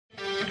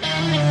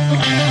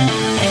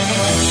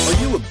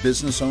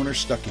business owner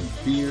stuck in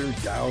fear,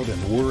 doubt,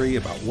 and worry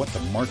about what the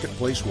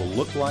marketplace will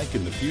look like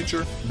in the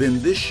future?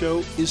 Then this show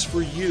is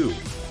for you.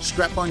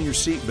 Strap on your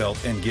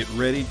seatbelt and get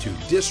ready to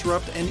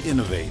disrupt and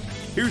innovate.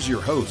 Here's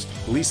your host,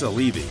 Lisa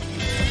Levy.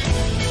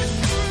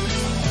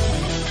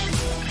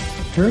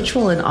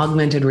 Virtual and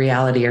augmented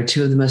reality are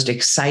two of the most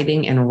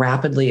exciting and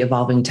rapidly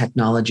evolving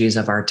technologies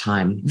of our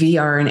time.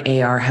 VR and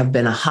AR have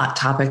been a hot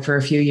topic for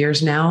a few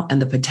years now,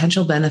 and the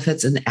potential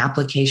benefits and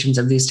applications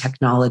of these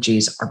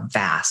technologies are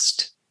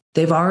vast.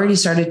 They've already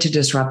started to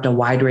disrupt a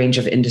wide range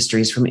of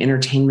industries from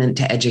entertainment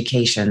to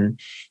education,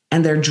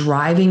 and they're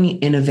driving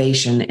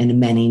innovation in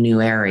many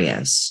new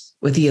areas.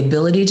 With the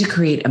ability to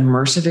create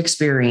immersive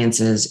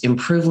experiences,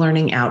 improve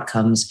learning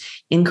outcomes,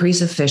 increase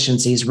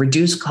efficiencies,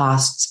 reduce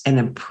costs, and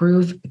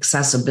improve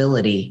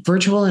accessibility,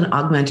 virtual and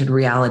augmented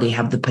reality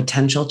have the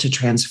potential to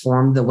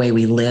transform the way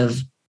we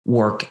live,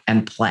 work,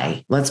 and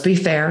play. Let's be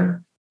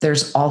fair.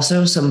 There's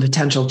also some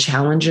potential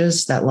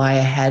challenges that lie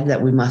ahead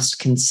that we must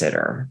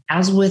consider.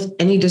 As with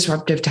any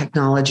disruptive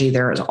technology,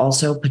 there is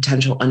also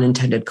potential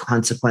unintended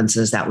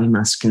consequences that we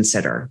must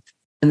consider.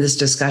 In this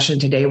discussion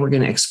today, we're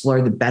going to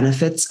explore the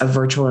benefits of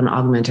virtual and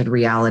augmented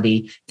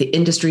reality, the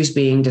industries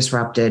being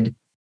disrupted,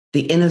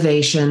 the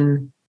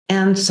innovation,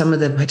 and some of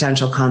the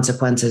potential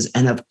consequences,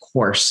 and of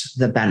course,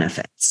 the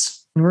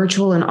benefits.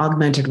 Virtual and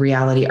augmented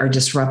reality are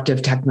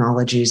disruptive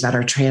technologies that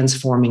are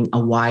transforming a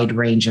wide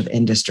range of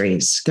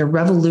industries. They're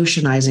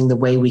revolutionizing the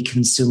way we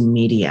consume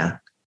media.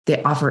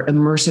 They offer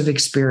immersive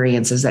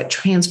experiences that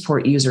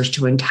transport users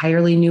to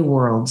entirely new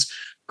worlds,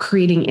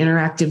 creating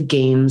interactive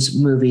games,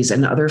 movies,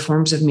 and other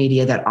forms of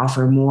media that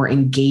offer more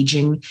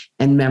engaging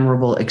and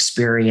memorable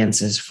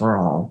experiences for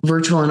all.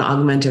 Virtual and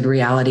augmented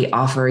reality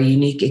offer a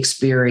unique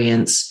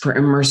experience for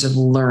immersive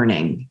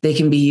learning. They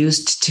can be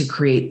used to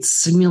create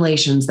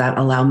simulations that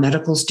allow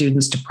medical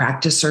students to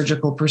practice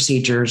surgical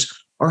procedures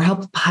or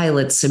help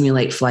pilots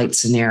simulate flight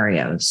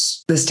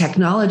scenarios. This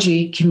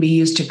technology can be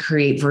used to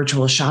create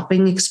virtual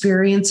shopping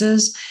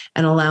experiences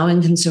and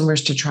allowing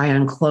consumers to try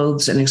on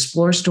clothes and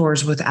explore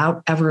stores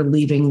without ever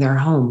leaving their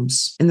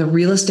homes. In the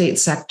real estate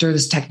sector,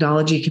 this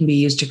technology can be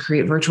used to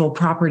create virtual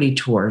property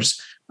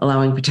tours,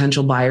 allowing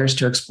potential buyers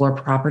to explore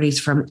properties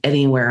from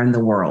anywhere in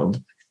the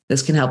world.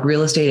 This can help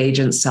real estate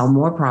agents sell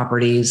more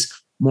properties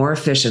more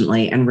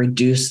efficiently and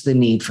reduce the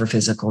need for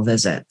physical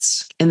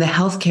visits. In the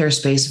healthcare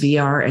space,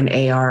 VR and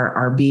AR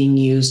are being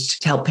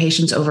used to help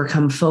patients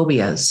overcome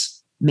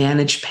phobias,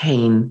 manage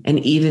pain, and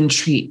even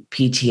treat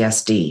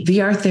PTSD.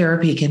 VR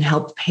therapy can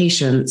help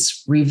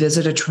patients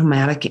revisit a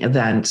traumatic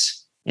event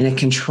in a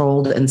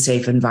controlled and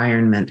safe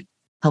environment,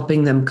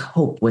 helping them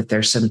cope with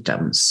their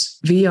symptoms.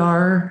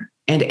 VR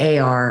and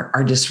AR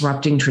are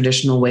disrupting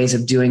traditional ways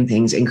of doing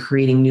things and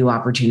creating new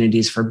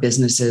opportunities for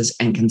businesses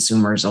and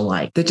consumers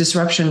alike. The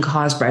disruption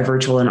caused by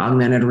virtual and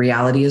augmented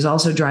reality is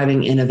also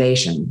driving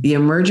innovation. The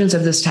emergence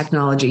of this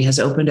technology has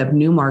opened up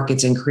new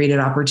markets and created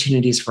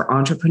opportunities for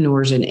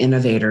entrepreneurs and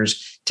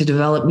innovators to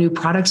develop new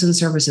products and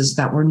services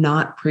that were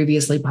not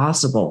previously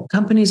possible.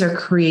 Companies are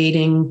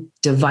creating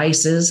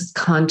devices,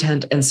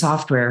 content, and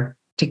software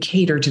to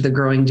cater to the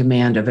growing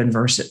demand of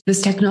immersive.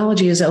 This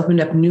technology has opened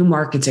up new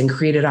markets and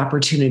created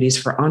opportunities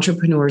for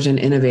entrepreneurs and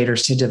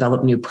innovators to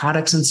develop new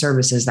products and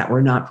services that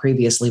were not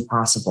previously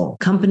possible.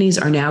 Companies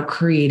are now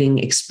creating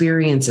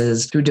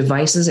experiences through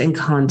devices and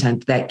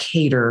content that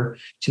cater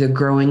to the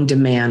growing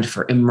demand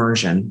for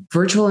immersion.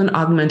 Virtual and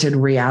augmented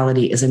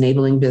reality is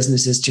enabling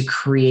businesses to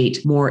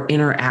create more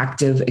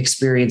interactive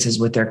experiences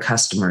with their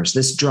customers.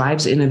 This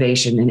drives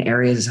innovation in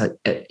areas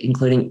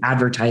including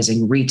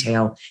advertising,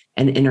 retail,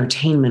 and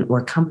entertainment,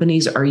 where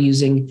companies are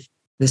using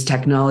this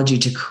technology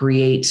to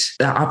create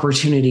the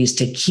opportunities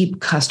to keep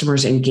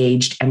customers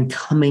engaged and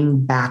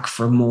coming back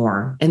for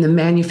more. In the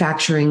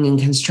manufacturing and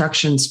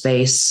construction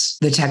space,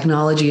 the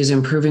technology is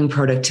improving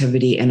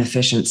productivity and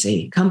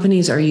efficiency.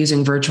 Companies are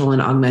using virtual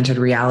and augmented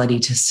reality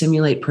to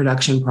simulate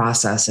production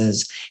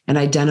processes and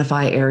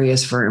identify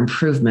areas for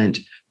improvement,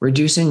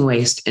 reducing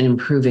waste and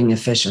improving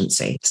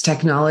efficiency. This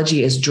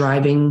technology is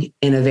driving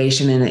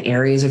innovation in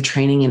areas of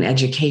training and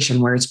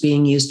education where it's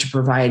being used to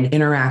provide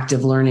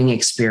interactive learning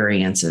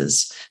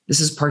experiences.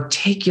 This is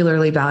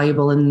particularly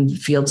valuable in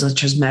fields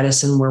such as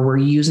medicine, where we're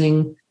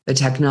using the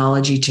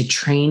technology to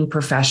train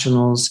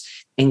professionals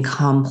in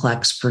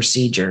complex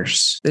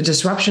procedures. The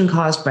disruption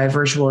caused by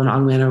virtual and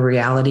augmented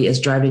reality is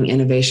driving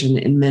innovation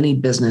in many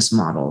business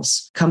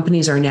models.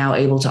 Companies are now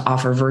able to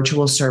offer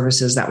virtual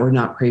services that were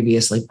not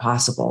previously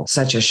possible,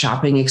 such as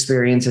shopping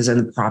experiences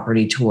and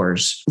property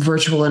tours.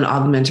 Virtual and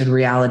augmented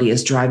reality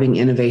is driving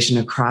innovation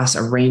across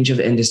a range of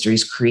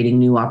industries, creating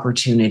new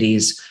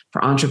opportunities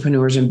for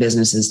entrepreneurs and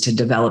businesses to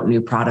develop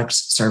new products,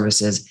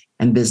 services,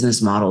 and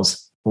business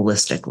models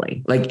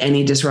holistically. Like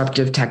any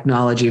disruptive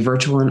technology,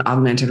 virtual and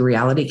augmented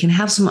reality can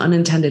have some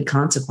unintended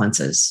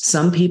consequences.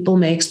 Some people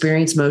may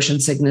experience motion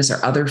sickness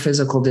or other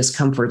physical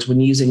discomforts when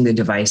using the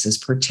devices,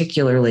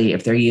 particularly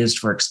if they're used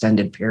for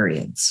extended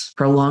periods.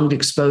 Prolonged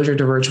exposure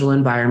to virtual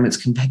environments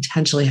can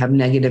potentially have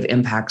negative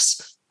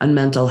impacts on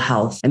mental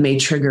health and may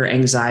trigger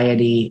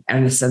anxiety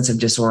and a sense of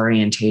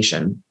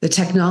disorientation. The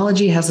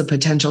technology has the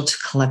potential to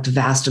collect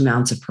vast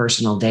amounts of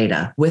personal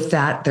data. With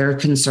that, there are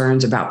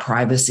concerns about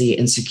privacy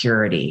and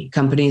security.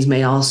 Companies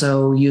may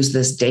also use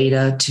this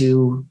data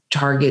to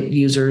target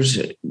users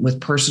with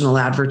personal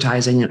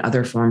advertising and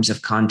other forms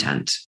of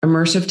content.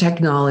 Immersive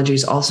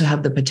technologies also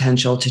have the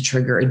potential to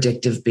trigger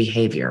addictive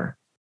behavior.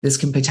 This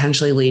can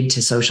potentially lead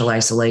to social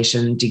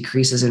isolation,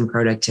 decreases in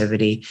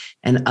productivity,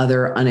 and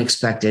other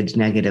unexpected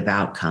negative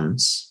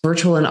outcomes.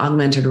 Virtual and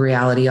augmented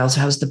reality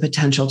also has the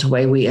potential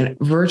to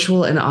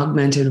virtual and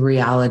augmented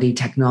reality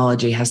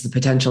technology has the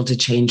potential to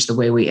change the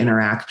way we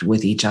interact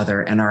with each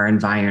other and our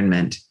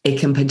environment. It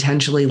can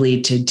potentially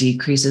lead to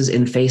decreases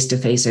in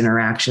face-to-face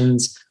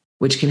interactions,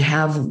 which can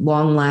have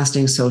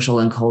long-lasting social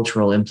and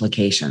cultural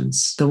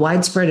implications. The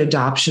widespread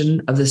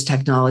adoption of this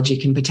technology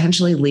can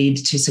potentially lead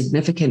to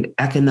significant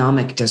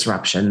economic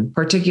disruption,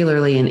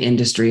 particularly in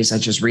industries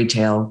such as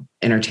retail,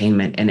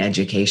 entertainment, and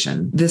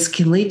education. This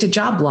can lead to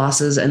job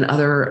losses and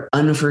other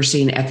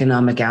unforeseen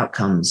economic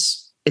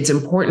outcomes. It's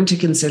important to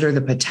consider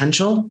the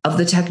potential of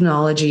the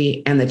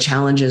technology and the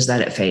challenges that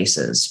it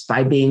faces.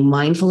 By being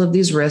mindful of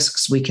these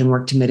risks, we can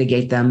work to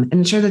mitigate them and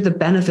ensure that the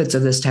benefits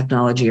of this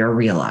technology are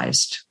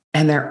realized.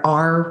 And there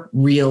are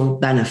real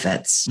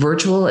benefits.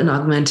 Virtual and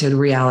augmented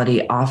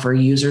reality offer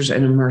users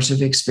an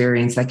immersive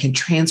experience that can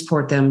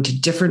transport them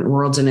to different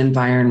worlds and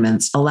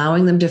environments,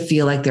 allowing them to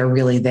feel like they're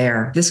really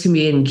there. This can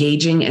be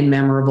engaging and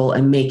memorable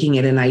and making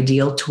it an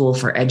ideal tool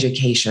for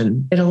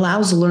education. It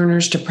allows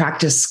learners to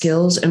practice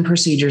skills and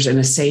procedures in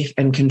a safe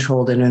and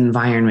controlled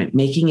environment,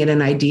 making it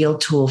an ideal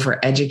tool for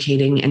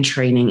educating and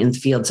training in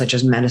fields such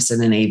as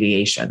medicine and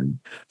aviation.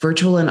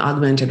 Virtual and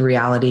augmented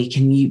reality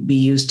can be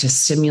used to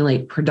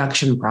simulate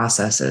production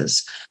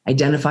processes,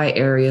 identify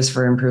areas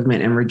for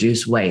improvement, and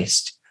reduce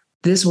waste.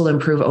 This will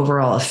improve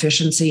overall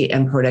efficiency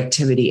and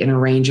productivity in a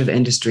range of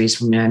industries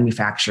from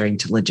manufacturing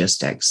to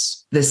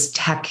logistics. This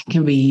tech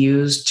can be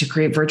used to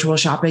create virtual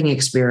shopping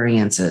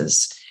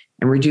experiences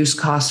and reduce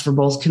costs for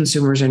both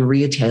consumers and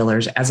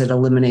retailers as it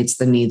eliminates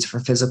the needs for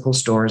physical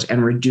stores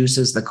and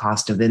reduces the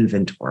cost of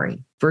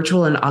inventory.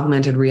 Virtual and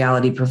augmented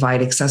reality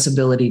provide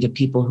accessibility to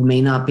people who may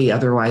not be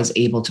otherwise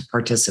able to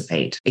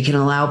participate. It can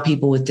allow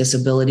people with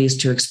disabilities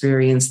to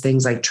experience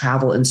things like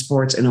travel and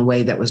sports in a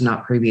way that was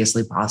not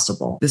previously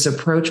possible. This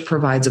approach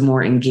provides a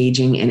more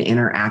engaging and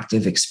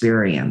interactive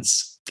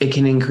experience. It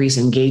can increase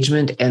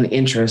engagement and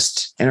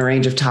interest in a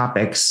range of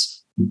topics,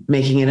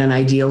 making it an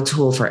ideal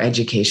tool for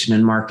education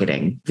and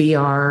marketing.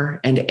 VR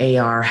and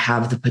AR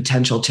have the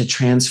potential to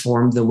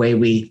transform the way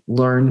we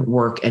learn,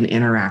 work, and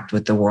interact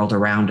with the world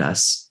around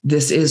us.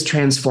 This is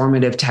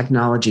transformative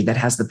technology that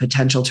has the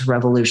potential to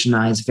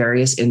revolutionize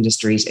various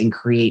industries and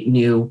create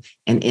new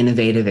and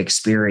innovative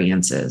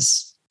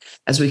experiences.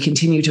 As we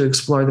continue to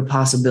explore the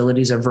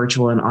possibilities of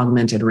virtual and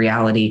augmented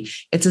reality,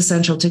 it's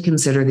essential to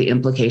consider the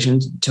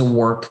implications to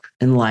work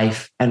and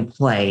life and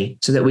play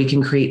so that we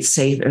can create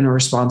safe and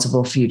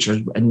responsible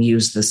futures and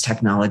use this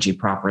technology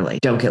properly.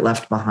 Don't get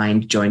left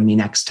behind. Join me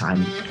next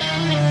time.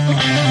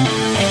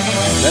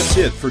 That's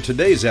it for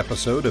today's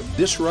episode of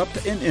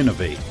Disrupt and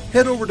Innovate.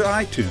 Head over to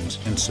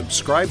iTunes and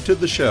subscribe to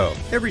the show.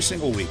 Every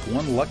single week,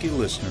 one lucky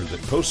listener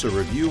that posts a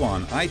review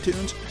on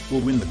iTunes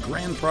will win the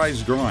grand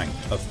prize drawing,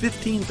 a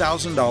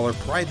 $15,000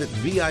 private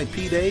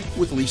VIP day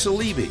with Lisa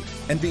Levy.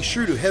 And be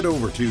sure to head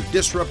over to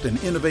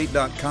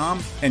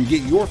disruptandinnovate.com and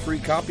get your free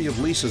copy of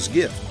Lisa's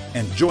gift.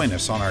 And join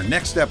us on our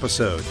next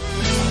episode.